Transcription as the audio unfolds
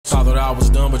thought I was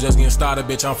done, but just getting started,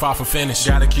 bitch, I'm far from finished.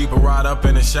 Gotta keep it right up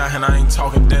in the shot, and I ain't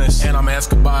talking Dennis. And I'm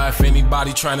asking by if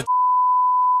anybody trying to.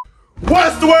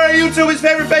 What's the word, YouTube? It's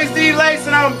favorite face D Lace,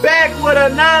 and I'm back with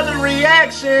another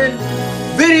reaction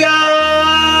video.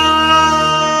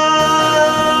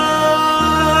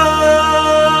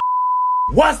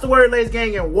 What's the word, Lace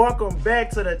Gang, and welcome back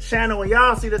to the channel. And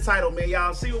y'all see the title, man.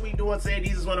 Y'all see what we doing today.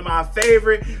 These is one of my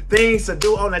favorite things to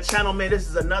do on the channel, man. This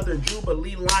is another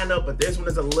Jubilee lineup, but this one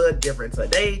is a little different.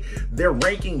 Today, they're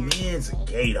ranking men's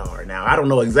Gaydar. Now, I don't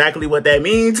know exactly what that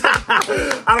means.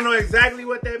 I don't know exactly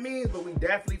what that means, but we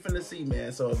definitely finna see,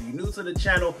 man. So if you're new to the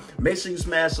channel, make sure you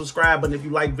smash subscribe button if you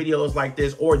like videos like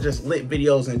this or just lit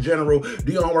videos in general.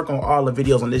 Do your homework on all the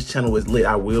videos on this channel is lit.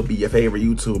 I will be your favorite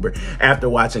YouTuber after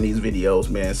watching these videos,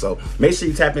 man. So make sure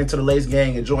you tap into the Lace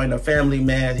Gang and join the family,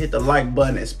 man. Hit the like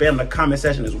button and spam the comment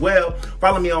section as well.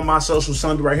 Follow me on my social,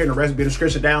 some right here in the recipe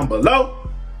description down below.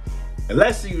 And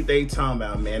let's see what they talking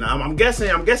about, man. I'm guessing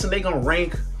they gonna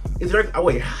rank. Is there? Oh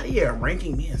wait, yeah,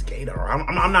 ranking men's Gaydar.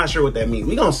 I'm not sure what that means.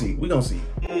 We gonna see. We gonna see.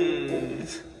 I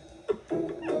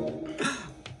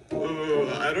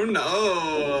don't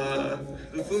know.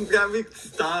 This one's got me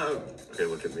stumped. Okay,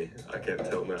 look at me. I can't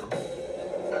tell now.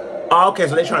 Oh, okay,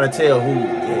 so they trying to tell who.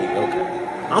 Yeah, okay.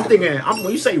 I'm thinking,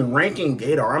 when you say ranking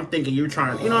Gaydar, I'm thinking you're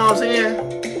trying, you know what I'm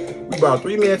saying? We brought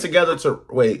three men together to,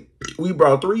 we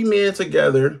brought three men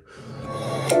together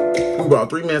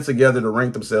to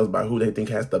rank themselves by who they think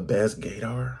has the best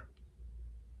Gaydar.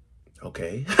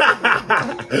 Okay.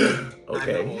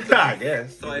 Okay. I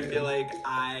guess. So I feel like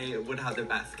I would have the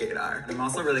best Gaydar. I'm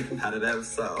also really competitive,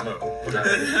 so.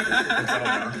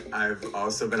 I've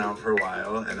also been out for a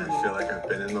while, and I feel like I've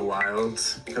been in the wild.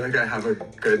 I feel like I have a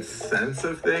good sense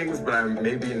of things, but I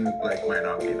maybe might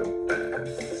not be the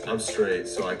best. I'm straight,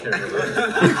 so I can't really.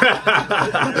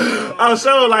 I'm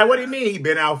so like, what do you mean he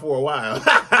been out for a while?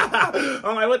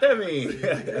 I'm like, what that mean?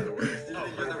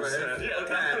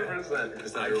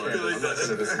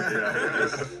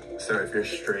 So if you're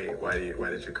straight, why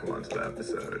did you come onto the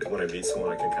episode? When I meet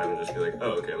someone, I can kind of just be like,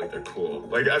 oh, okay, like they're cool.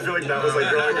 Like I feel like that was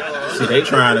like really good. See, they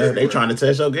trying to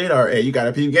test your Gaydar. Hey, you got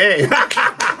a peep game.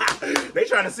 They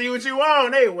trying to see what you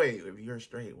want. Hey, wait, if you're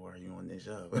straight, why are you on this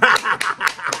show? You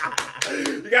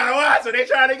gotta watch it. They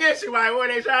trying to get you, my boy.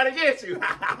 They trying to get you.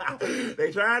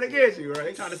 They trying to get you, right?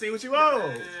 They trying to see what you want.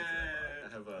 I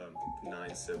have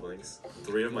 9 siblings.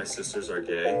 3 of my sisters are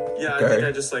gay. Yeah, okay. I think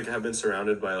I just have been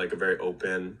surrounded by a very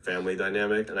open family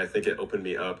dynamic, and I think it opened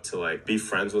me up to be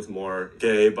friends with more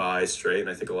gay, bi, straight, and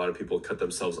I think a lot of people cut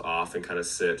themselves off and kind of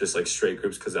sit just straight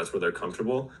groups because that's where they're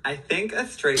comfortable. I think a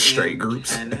straight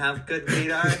groups can have good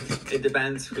Gaydar. It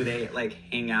depends who they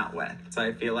hang out with. So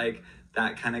I feel like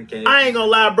that kind of gay. I ain't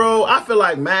gonna lie, bro. I feel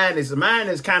like mine is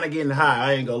kind of getting high.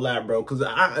 I ain't gonna lie, bro. Cause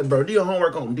bro, do your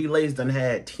homework on D Lace done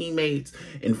had teammates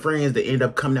and friends that end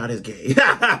up coming out as gay.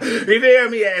 You feel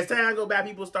me? As time go by,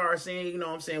 people start seeing, you know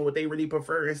what I'm saying, what they really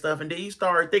prefer and stuff. And then you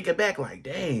start thinking back like,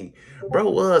 dang, bro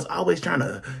was always trying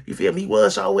to, you feel me? He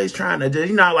was always trying to just,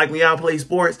 you know, like when y'all play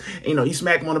sports, and, you know, you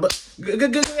smack him on the butt.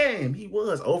 Good game. He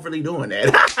was overly doing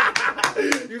that.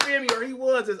 You feel me? Or he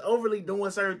was just overly doing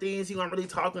certain things. He wasn't really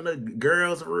talking to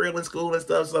girls for real in school and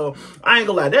stuff. So I ain't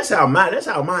gonna lie, that's how my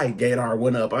Gaydar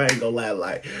went up. I ain't gonna lie,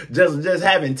 like just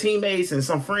having teammates and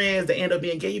some friends that end up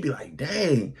being gay, you be like,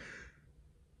 dang,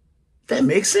 that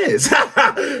makes sense. You know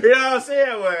what I'm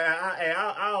saying? Well,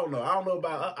 I don't know. I don't know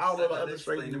about other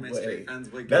straight people, but hey,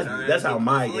 that's how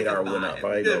my Gaydar went up.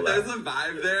 I ain't gonna lie. If there's a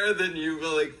vibe there, then you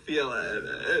will feel it. Are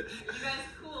you guys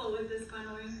cool with this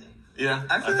final ranking? Yeah,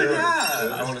 I think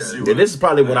I want to see. Yeah, this is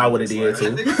probably what I would have did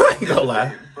too. I ain't gonna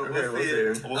lie. Okay, we'll see.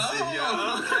 We'll see.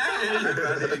 Yeah.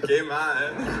 Okay. Game on.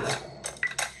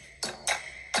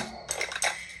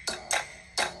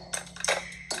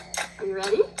 Are you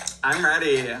ready? I'm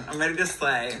ready. I'm ready to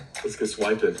slay. Let's get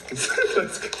swiping.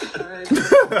 Let's go. All right.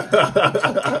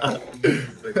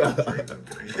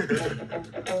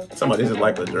 Somebody just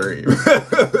like a dream.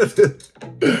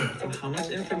 How much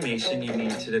information you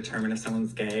need to determine if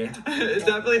someone's gay? It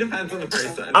definitely depends on the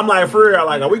person. I'm like, for real,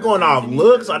 like, are we going off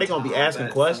looks? Are they gonna be asking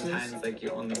questions? Sometimes, you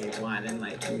only need one, and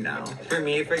you know. For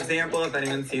me, for example, if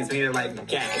anyone sees me, they're like,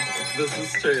 gay. This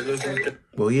is true. This is good.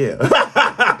 Well, yeah.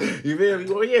 You feel me?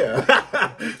 Well, yeah.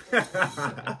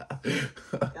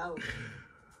 Go.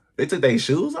 They took their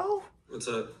shoes off? What's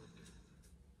up?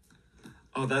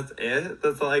 Oh, that's it?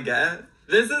 That's all I get?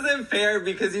 This isn't fair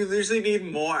because you usually need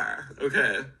more.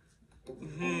 Okay.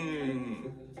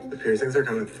 The piercings are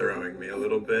kind of throwing me a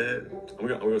little bit. I'm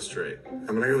gonna go straight. I'm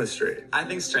gonna go with straight. I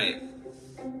think straight.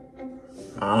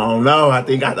 I don't know. I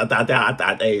think he's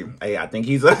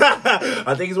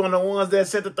I think he's one of the ones that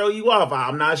set to throw you off.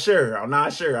 I'm not sure. I ain't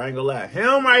gonna lie.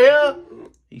 Him right here,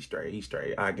 he's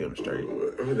straight. I give him straight.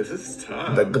 Oh, this is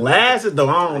tough. The glasses though,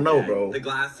 I don't know, bro. The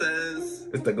glasses.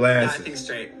 It's the glasses. Yeah, I think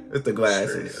straight. It's the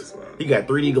glasses. Straight as well. He got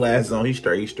 3D glasses on. He's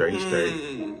straight.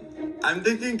 I'm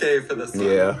thinking gay for this one.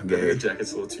 Yeah, The gay.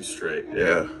 jacket's a little too straight.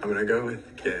 Yeah. I'm gonna go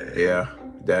with gay. Yeah,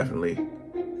 definitely.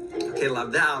 Okay,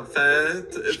 love the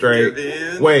outfit. It's Straight.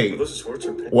 giving. Are Wait. those shorts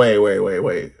or pants?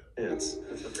 Wait. Pants.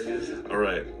 All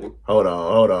right. Hold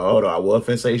on. I was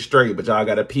finna say straight, but y'all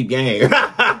got a peep game.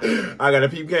 I got a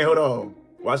peep game. Hold on.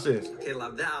 Watch this. Okay,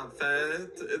 love the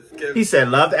outfit. It's giving. He said,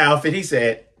 love the outfit. He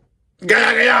said, y'all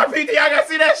gotta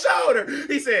see that shoulder.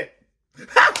 He said,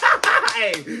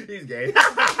 hey, he's gay.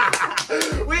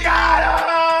 We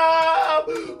got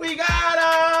him.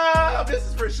 This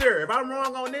is for sure. If I'm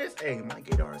wrong on this, hey, my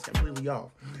Gaydar is completely off.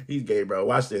 He's gay, bro.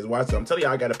 Watch this. I'm telling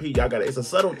y'all, I gotta pee. It's a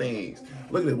subtle things.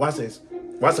 Look at this. Watch this.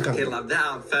 Watch the Okay, color. love the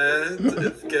outfit.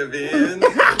 It's giving.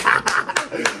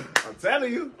 I'm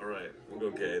telling you. All right.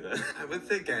 We'll go gay then. I would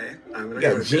say gay. I'm gonna He go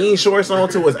got with jean shorts on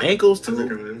to his ankles, How's it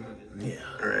too. going? Yeah.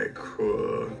 All right,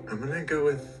 cool. I'm gonna go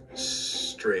with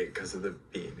straight because of the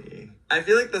beanie. I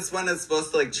feel like this one is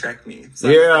supposed to like trick me. So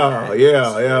Yeah. I'm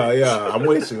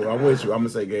with you. I'm gonna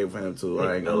say gay for him too.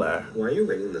 I ain't gonna lie. Why are you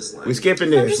ringing this line? We skipping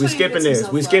this.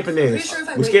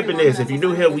 If you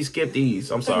do here, we skip these.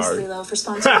 I'm sorry. Lilo, for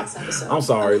sponsoring this episode. I'm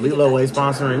sorry. Lilo ain't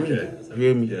sponsoring me. You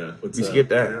hear me? Yeah. What's We up? skip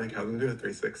Can I, that. like, have them do a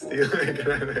 360?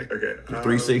 Okay.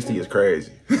 360 is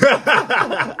crazy.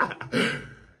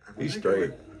 He's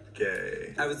straight.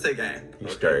 Gay. I would say gay.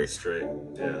 He's Okay, straight. straight.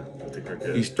 Yeah. I think we're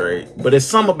good. He's straight. But it's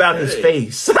something about his Hey.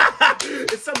 face.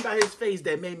 It's something about his face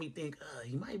that made me think,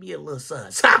 he might be a little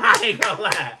sus. I ain't gonna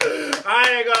lie.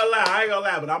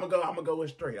 But I'm gonna go with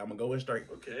straight.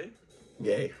 Okay.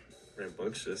 Gay.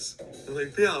 Rambunctious. I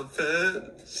like the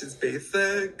outfit. She's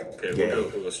basic. Okay, Gay. we'll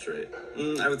go straight.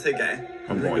 I would say gay.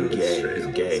 I'm going gay. It's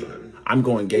gay. I'm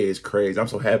going gay. It's crazy. I'm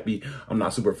so happy I'm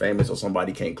not super famous, so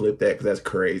somebody can't clip that because that's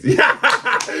crazy.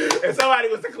 If somebody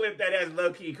was to clip that, that's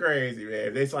low key crazy, man.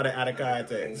 If they saw that out of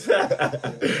context.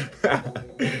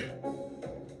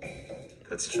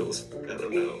 That's chills. I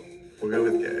don't know. We'll go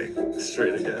with gay.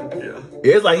 Straight again. Yeah.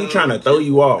 It's like he trying to throw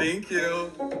you off. Thank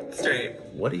you. Straight.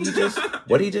 What did he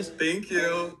just? Thank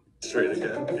you. Straight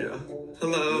again. Yeah.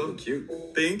 Hello. Cute.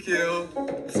 Thank you.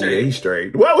 Yeah, Straight. he's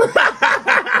straight. What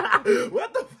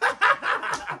the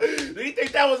fuck? Do you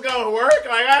think that was gonna work?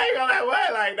 Like, I ain't gonna lie.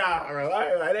 What? Like, nah, bro. I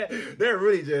ain't like that. They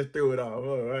really just threw it off.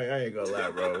 Oh, I ain't gonna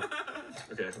lie, bro.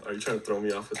 Okay. Are you trying to throw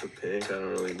me off with the pink? I don't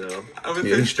really know. I would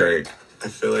Yeah, say he's straight. I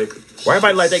feel like. Why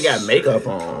everybody like they got makeup The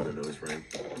on? nose ring.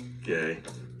 Gay.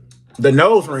 The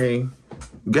nose ring.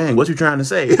 Gang, what you trying to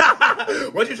say?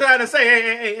 What you trying to say?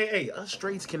 Hey, us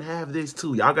straights can have this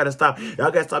too. Y'all gotta stop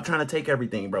trying to take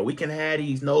everything, bro. We can have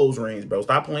these nose rings, bro.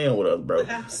 Stop playing with us, bro.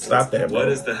 Stop that, bro. What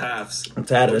is the halves? I'm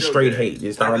tired of the We'll go straight gay. hate.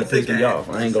 It's starting to piss me off.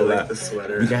 I ain't feel gonna like lie. the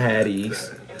sweater. We can have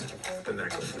these. The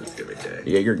necklace is gonna be gay.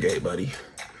 Yeah, you're gay, buddy.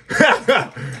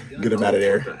 Get him out of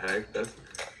there. What the heck?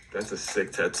 That's a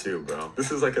sick tattoo, bro.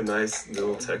 This is like a nice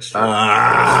little texture.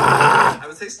 Ah. I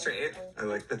would say straight. I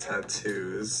like the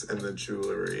tattoos and the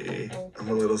jewelry. I'm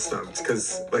a little stumped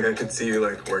because, like, I could see you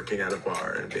like working at a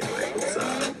bar and being like, "What's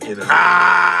up?" You know.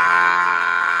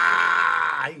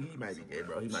 Ah. He might be gay,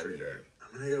 bro. He might be gay.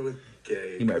 I'm gonna go with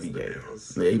gay. He might be because gay. of the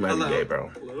nails. Yeah, he might Hello. be gay,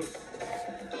 bro.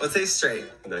 Let's say straight.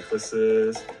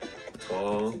 Necklaces.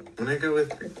 Tall. I'm gonna go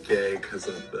with gay because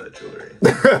of the jewelry.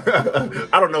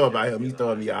 I don't know about him. He's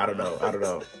throwing me out. I don't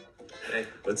know. Hey,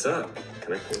 what's up?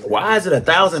 Can I come? Why is it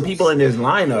 1,000 people in this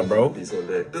lineup, bro? These one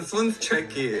day. This one's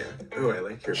tricky. Ooh, I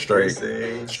like your Straight.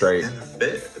 piercings. Straight. And the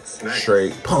fit. It's nice.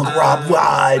 Straight. Punk rock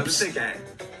I would vibes. say gay.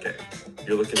 Okay.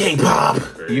 You're looking K-pop.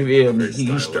 very- You feel me? very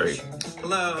He's stylish. straight.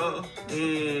 Hello.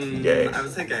 Gay. I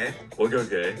would say gay. We'll go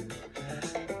gay.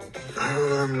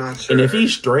 Oh, I'm not sure. And if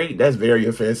he's straight, that's very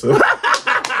offensive.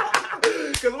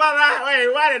 Cause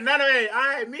why did none of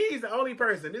it? Me's the only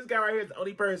person. This guy right here is the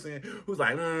only person who's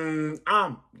like,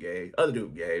 I'm gay. Other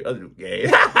dude gay.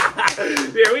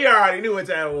 Yeah, we already knew what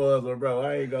time it was, bro.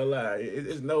 I ain't gonna lie.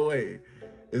 It's no way.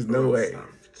 It's no way.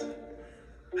 He's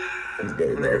gay, I'm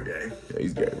gonna bro. go gay. Yeah,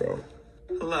 he's gay, bro.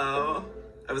 Hello.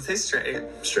 I would say straight.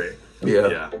 Straight. Yeah.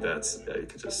 Yeah,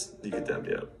 you could dab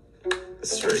me up.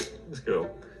 That's straight. Let's go.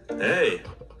 Hey.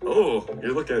 Oh,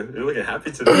 you're looking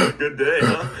happy today. Good day,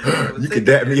 huh? You can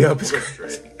dap me up. We'll go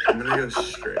straight. I'm gonna go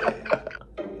straight.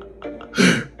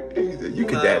 You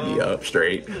can dap me up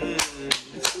straight.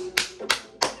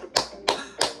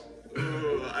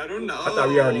 Ooh, I don't know. I thought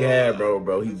we already had,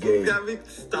 bro. He's gay. You got me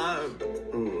stumped.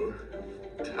 Ooh,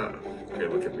 tough.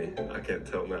 Okay, look at me. I can't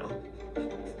tell now.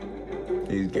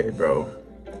 He's gay, bro.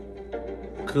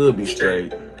 Could be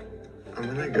straight. I'm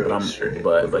gonna go straight.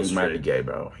 But he might be gay,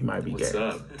 bro. He might be What's gay.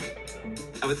 up?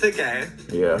 I would say gay.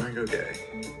 Yeah. I'm gonna go gay.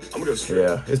 I'm gonna go straight.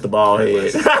 Yeah, it's the bald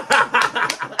head.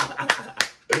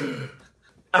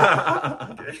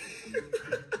 I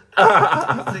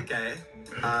would say gay.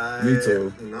 Me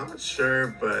too. I'm not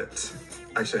sure, but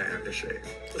actually I am straight.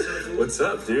 What's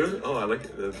up, dude? Oh, I like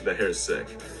it. The hair's sick.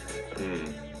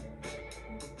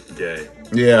 Gay.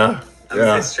 Yeah. I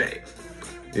would say straight.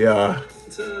 Yeah.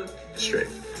 Straight.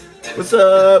 What's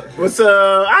up? What's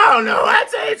up? I don't know. I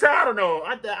don't know.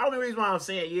 The only reason why I'm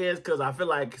saying yes because I feel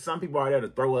like some people are there to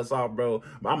throw us off, bro.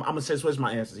 But I'm gonna switch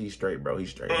my answers. He's straight, bro.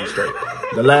 He's straight.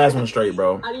 The last one's straight,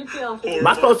 bro. How do you feel? Am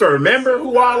I supposed to remember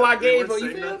who all I gave? They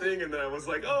would say nothing, and then I was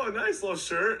like, "Oh, a nice little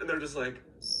shirt," and they're just like,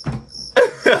 You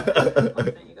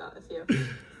got a few.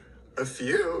 "A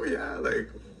few, yeah, like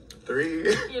 3." You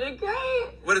did great.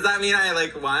 What does that mean? I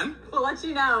like won? We'll let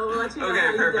you know. Okay,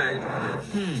 how perfect.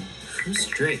 You did. Who's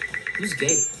straight? Who's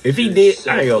gay? If he did,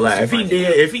 I ain't gonna lie. If he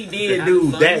did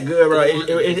do that good, bro,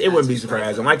 it wouldn't be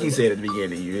surprising. Like he said at the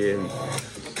beginning, you hear me?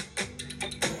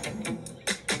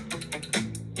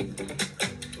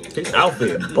 His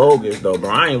outfit bogus though,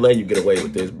 bro. I ain't letting you get away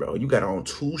with this, bro. You got on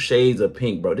 2 shades of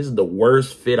pink, bro. This is the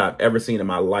worst fit I've ever seen in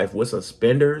my life with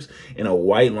suspenders and a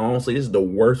white long sleeve. This is the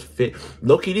worst fit.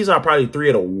 Low-key, these are probably 3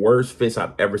 of the worst fits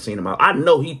I've ever seen in my life. I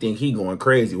know he think he going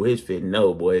crazy with his fit.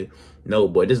 No, boy. No,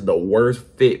 boy, this is the worst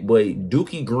fit, boy.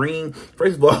 Dookie green.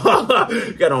 First of all,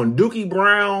 you got on Dookie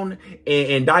brown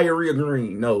and diarrhea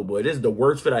green. No, boy, this is the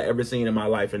worst fit I've ever seen in my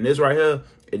life. And this right here,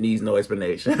 it needs no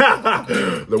explanation.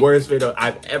 The worst fit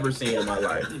I've ever seen in my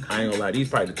life. I ain't gonna lie, these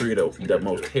probably 3 of the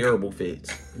most terrible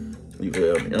fits. You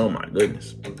feel me? Oh my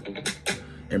goodness.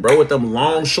 And bro, with them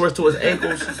long shorts to his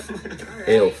ankles,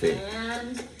 L fit.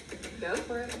 And go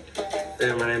for it.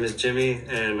 Hey, my name is Jimmy,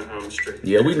 and I'm straight.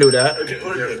 Yeah, we knew that.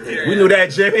 We knew that,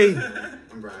 Jimmy.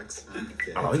 I'm Brax.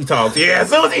 Oh, he talks. Yeah,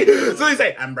 Susie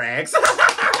say, I'm Brax.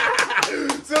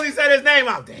 Susie said his name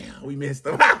out. Damn, we missed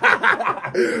him.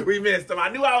 We missed him. I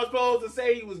knew I was supposed to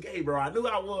say he was gay, bro. I knew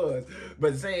I was. But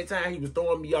at the same time, he was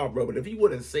throwing me off, bro. But if he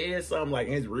would have said something like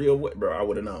his real way, bro, I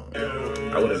would have known.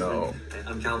 I would have known.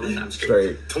 I'm Calvin, I'm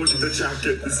straight. Straight. Told you the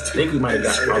jacket. I think he might have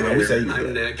got it. Oh, no, we say you I'm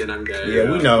did. Nick, and I'm gay. Yeah,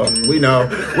 we know. We know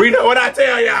what I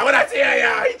tell y'all.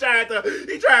 He tried to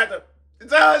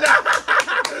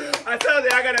I told you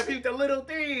I gotta peep the little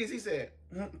things. He said,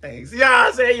 thanks. Yeah,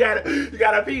 I said you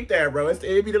gotta peep that, bro.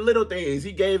 It'd be the little things.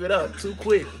 He gave it up too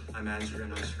quick. I'm Andrew,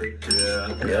 and I'm straight.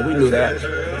 Yeah, we knew that.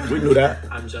 We knew that.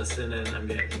 I'm Justin, and I'm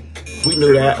gay. We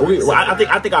knew that.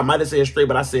 I think I might have said straight,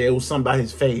 but I said it was something about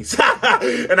his face.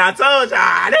 And I told y'all,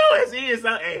 I knew it. See, it's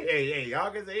hey, y'all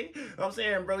can see. I'm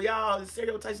saying, bro, y'all,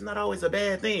 stereotypes is not always a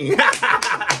bad thing.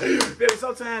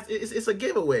 Sometimes it's a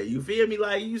giveaway. You feel me?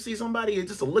 Like you see somebody it's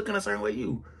just looking a certain way,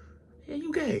 you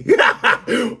gay,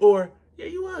 or yeah,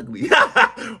 you ugly,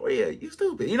 or yeah, you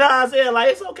stupid. You know what I'm saying? Like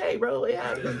it's okay, bro. It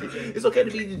happens. It's okay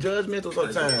to be judgmental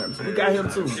sometimes. We got him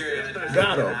too.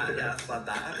 Got him. Yeah, about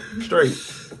that. Straight.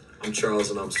 I'm Charles,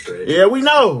 and I'm straight. Yeah, we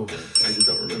know. I just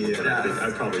don't remember. But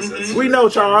I probably said something. We know,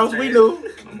 Charles. We knew.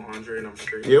 I'm Andre, and I'm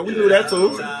straight. Yeah, we knew that too.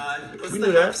 What's We the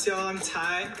knew that. hops, y'all? I'm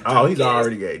Ty. Oh, he's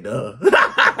already gay, duh.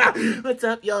 What's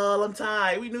up, y'all? I'm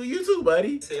Ty. We knew you too,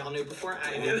 buddy. So y'all knew before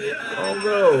I knew. Oh,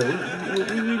 bro.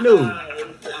 We knew.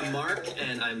 I'm Mark,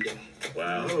 and I'm gay.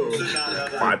 Wow.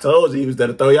 I told you he was there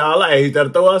to throw y'all out. He was there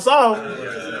to throw us off.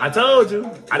 I told you.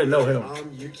 I didn't know him.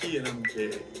 I'm Yuki, and I'm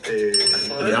gay.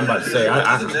 Yeah, I'm about to say.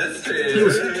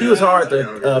 He was hard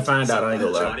to find out. I ain't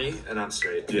gonna lie. Johnny, and I'm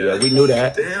straight. Yeah, we knew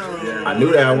that. Damn. I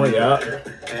knew that one, yeah.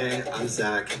 Hey, I'm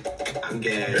Zach. I'm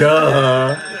gay.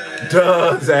 Duh,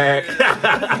 Zach.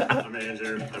 I'm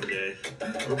Andrew. I'm gay.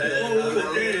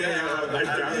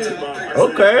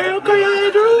 Okay,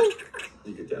 Andrew.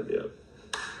 You can dab me up.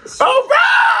 Oh, bro!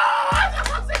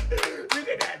 You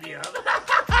can dab me up.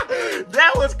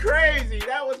 That was crazy. The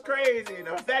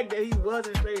fact that he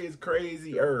wasn't straight is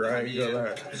crazier. I ain't gonna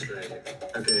lie.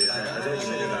 Okay, I don't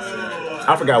know.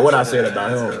 I forgot what I said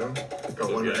about him.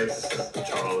 Got one nice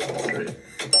Charles and straight.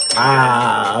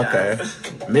 Ah, okay.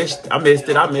 I missed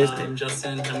it. I'm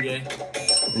Justin. I'm gay.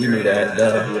 We knew that.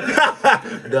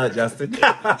 Duh. Duh, Justin.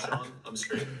 Sean, I'm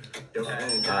straight. Yo,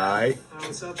 Alright.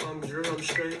 What's up? I'm Drew. I'm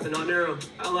straight, but not narrow.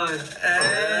 I lied.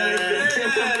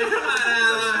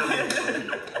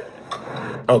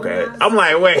 Okay. I'm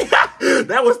like, wait.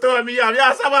 That was throwing me off.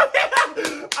 Y'all saw my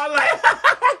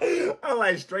I'm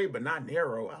like straight but not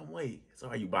narrow. I'm wait. So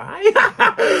are you bi?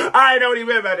 I didn't know what he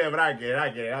meant by that, but I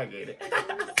get it.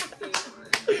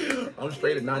 I'm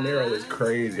straight and non-narrow is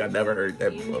crazy. I never heard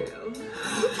that before. Yeah,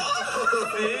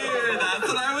 that's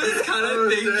what I was kind of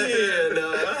thinking.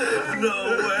 No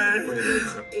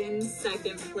way. In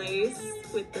second place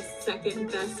with the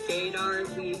second best Gaydar,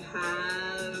 we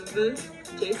have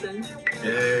Jason.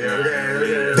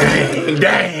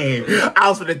 Dang. I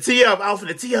was for the tee up. I was for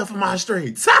the tee up for my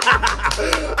straights.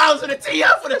 I was for the tee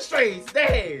up for the straights.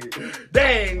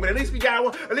 Dang. But at least we got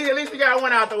one. At least we got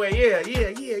one out the way. Yeah.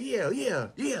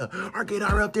 Our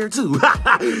Gaydar up there too.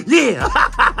 Yeah.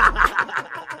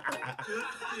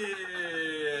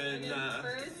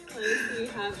 First place, we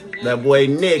have Nick. That boy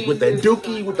Nick with the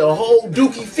dookie, with the whole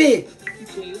dookie fit.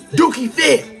 Jason. Dookie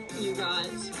fit. You got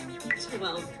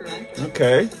 12 correct.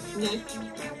 Okay. Nick,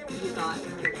 you got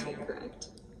 13 correct.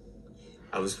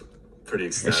 I was pretty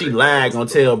And ecstatic. she lagged on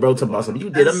tail, bro. To about something. You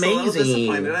did I'm so amazing.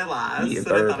 disappointed I lost. He in And I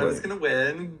third thought I was place. gonna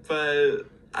win, but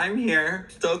I'm here,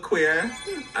 still queer.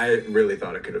 I really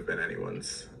thought it could have been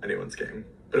anyone's game,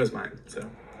 but it was mine. So.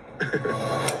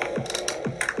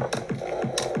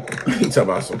 He talk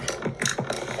about some.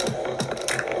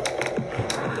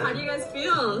 How do you guys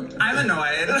feel? I'm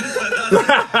annoyed.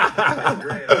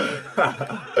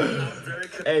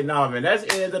 Hey, no, man, that's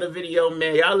the end of the video,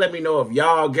 man. Y'all let me know if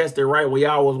y'all guessed it right when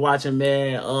y'all was watching,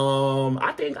 man.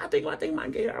 I think my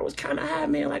Gaydar was kind of high,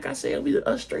 man. Like I said, we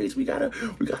us straights, we gotta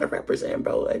represent,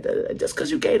 bro. Just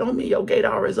cause you gay don't mean your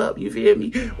Gaydar is up. You feel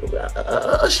me?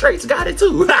 Us straights got it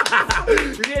too.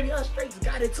 You feel me? Us straights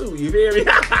got it too. You feel me?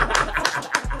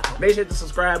 Make sure to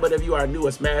subscribe, but if you are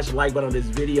new, smash the like button on this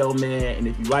video, man. And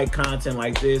if you like content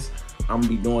like this, I'm gonna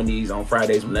be doing these on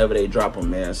Fridays whenever they drop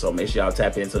them, man. So make sure y'all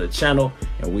tap into the channel,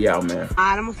 and we out, man.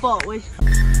 Alright, I'm a fault with.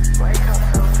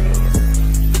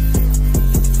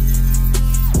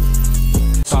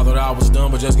 Thought I was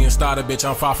done, but just getting started, bitch.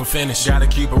 I'm far from finished. Gotta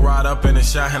keep it right up in the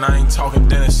shot, and I ain't talking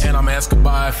Dennis. And I'm asking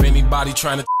by if anybody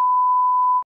trying to